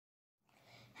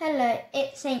Hello,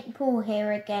 it's St. Paul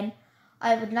here again.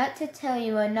 I would like to tell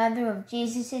you another of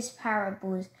Jesus'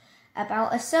 parables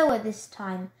about a sower this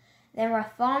time. There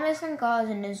are farmers and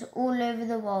gardeners all over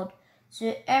the world,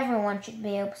 so everyone should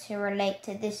be able to relate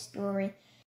to this story.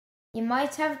 You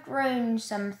might have grown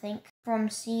something from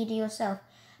seed yourself,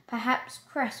 perhaps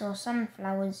cress or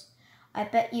sunflowers. I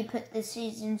bet you put the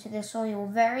seeds into the soil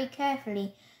very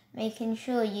carefully, making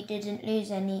sure you didn't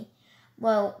lose any.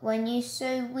 Well, when you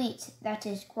sow wheat, that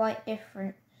is quite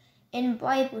different. In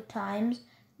Bible times,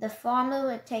 the farmer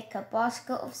would take a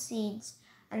basket of seeds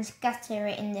and scatter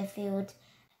it in the field.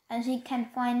 As we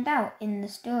can find out in the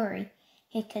story,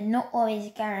 he could not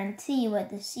always guarantee where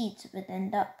the seeds would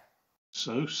end up.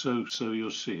 Sow your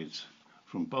seeds,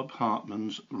 from Bob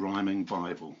Hartman's Rhyming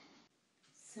Bible.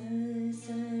 Sow your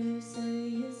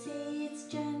seeds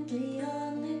gently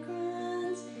on the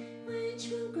ground, which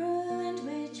will grow and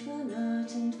which will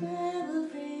not, and where will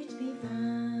fruit be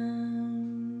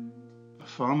found? A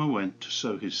farmer went to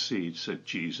sow his seed, said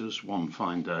Jesus, one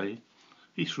fine day.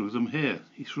 He threw them here,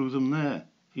 he threw them there,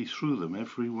 he threw them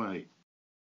every way.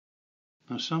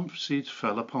 Now some seeds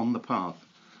fell upon the path.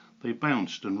 They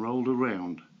bounced and rolled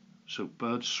around, so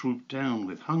birds swooped down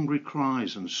with hungry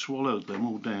cries and swallowed them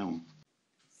all down.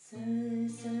 Sow your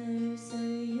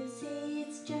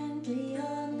seeds gently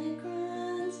on the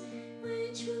ground,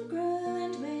 which will grow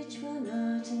and which will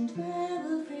not, and where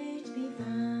will fruit be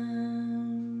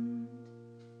found?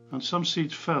 And some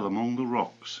seeds fell among the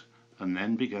rocks, and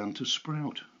then began to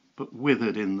sprout, but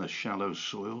withered in the shallow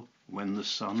soil when the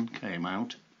sun came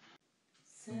out.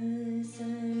 Sow your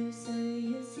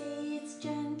seeds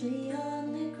gently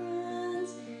on the ground,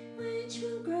 which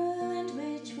will grow and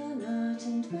which will not,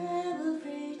 and where will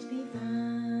fruit be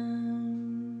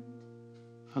found?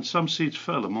 And some seeds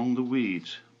fell among the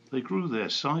weeds. They grew there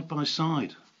side by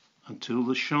side, until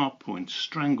the sharp points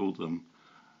strangled them,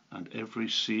 and every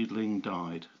seedling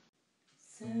died.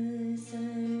 Sow your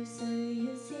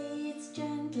seeds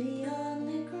gently on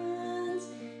the ground,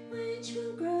 which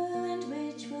will grow and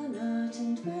which will not,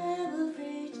 and where will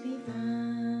fruit be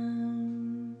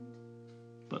found?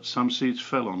 But some seeds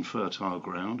fell on fertile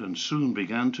ground, and soon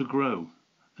began to grow,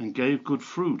 and gave good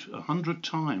fruit 100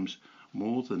 times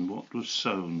more than what was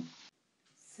sown.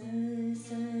 Sow your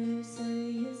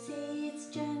seeds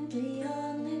gently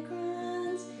on the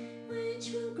ground,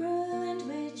 which will grow and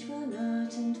which will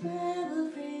not, and where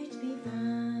will fruit be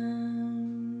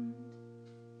found?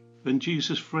 Then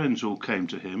Jesus' friends all came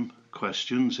to him,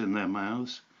 questions in their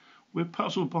mouths. We're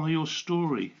puzzled by your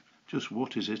story. Just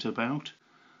what is it about?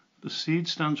 The seed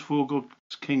stands for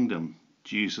God's kingdom,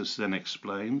 Jesus then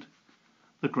explained.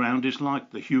 The ground is like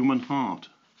the human heart.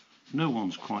 No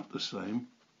one's quite the same.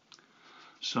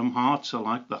 Some hearts are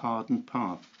like the hardened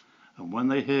path, and when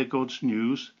they hear God's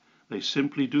news, they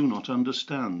simply do not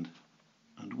understand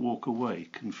and walk away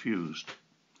confused.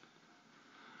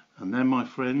 And then, my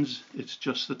friends, it's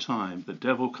just the time the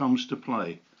devil comes to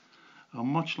play. And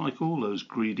much like all those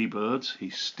greedy birds, he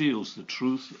steals the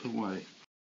truth away.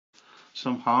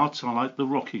 Some hearts are like the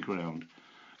rocky ground.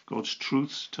 God's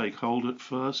truths take hold at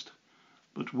first,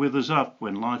 but withers up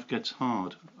when life gets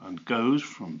hard and goes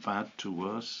from bad to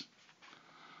worse.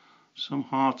 Some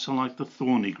hearts are like the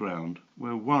thorny ground,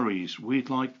 where worries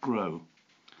weed-like grow,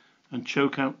 and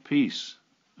choke out peace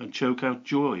and choke out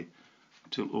joy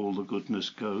till all the goodness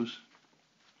goes.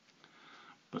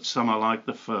 But some are like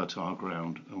the fertile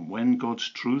ground, and when God's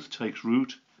truth takes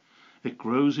root, it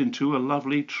grows into a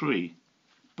lovely tree,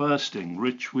 bursting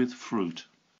rich with fruit.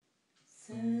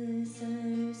 Sow your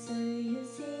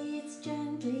seeds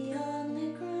gently on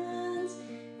the ground,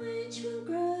 which will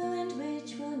grow and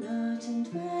which will not, and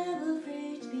where will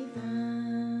fruit be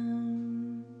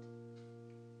found?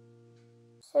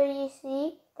 So you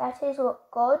see, that is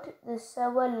what God the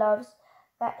sower loves,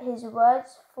 that his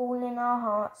words fall in our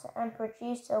hearts and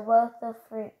produce a wealth of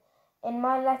fruit. In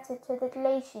my letter to the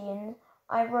Galatians,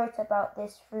 I wrote about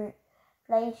this fruit.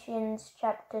 Galatians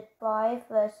chapter 5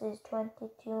 verses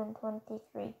 22 and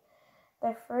 23.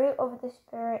 The fruit of the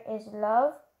Spirit is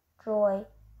love, joy,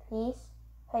 peace,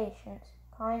 patience,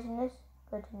 kindness,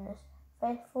 goodness,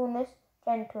 faithfulness,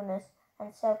 gentleness,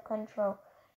 and self-control.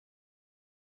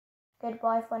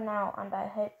 Goodbye for now, and I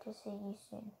hope to see you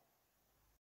soon.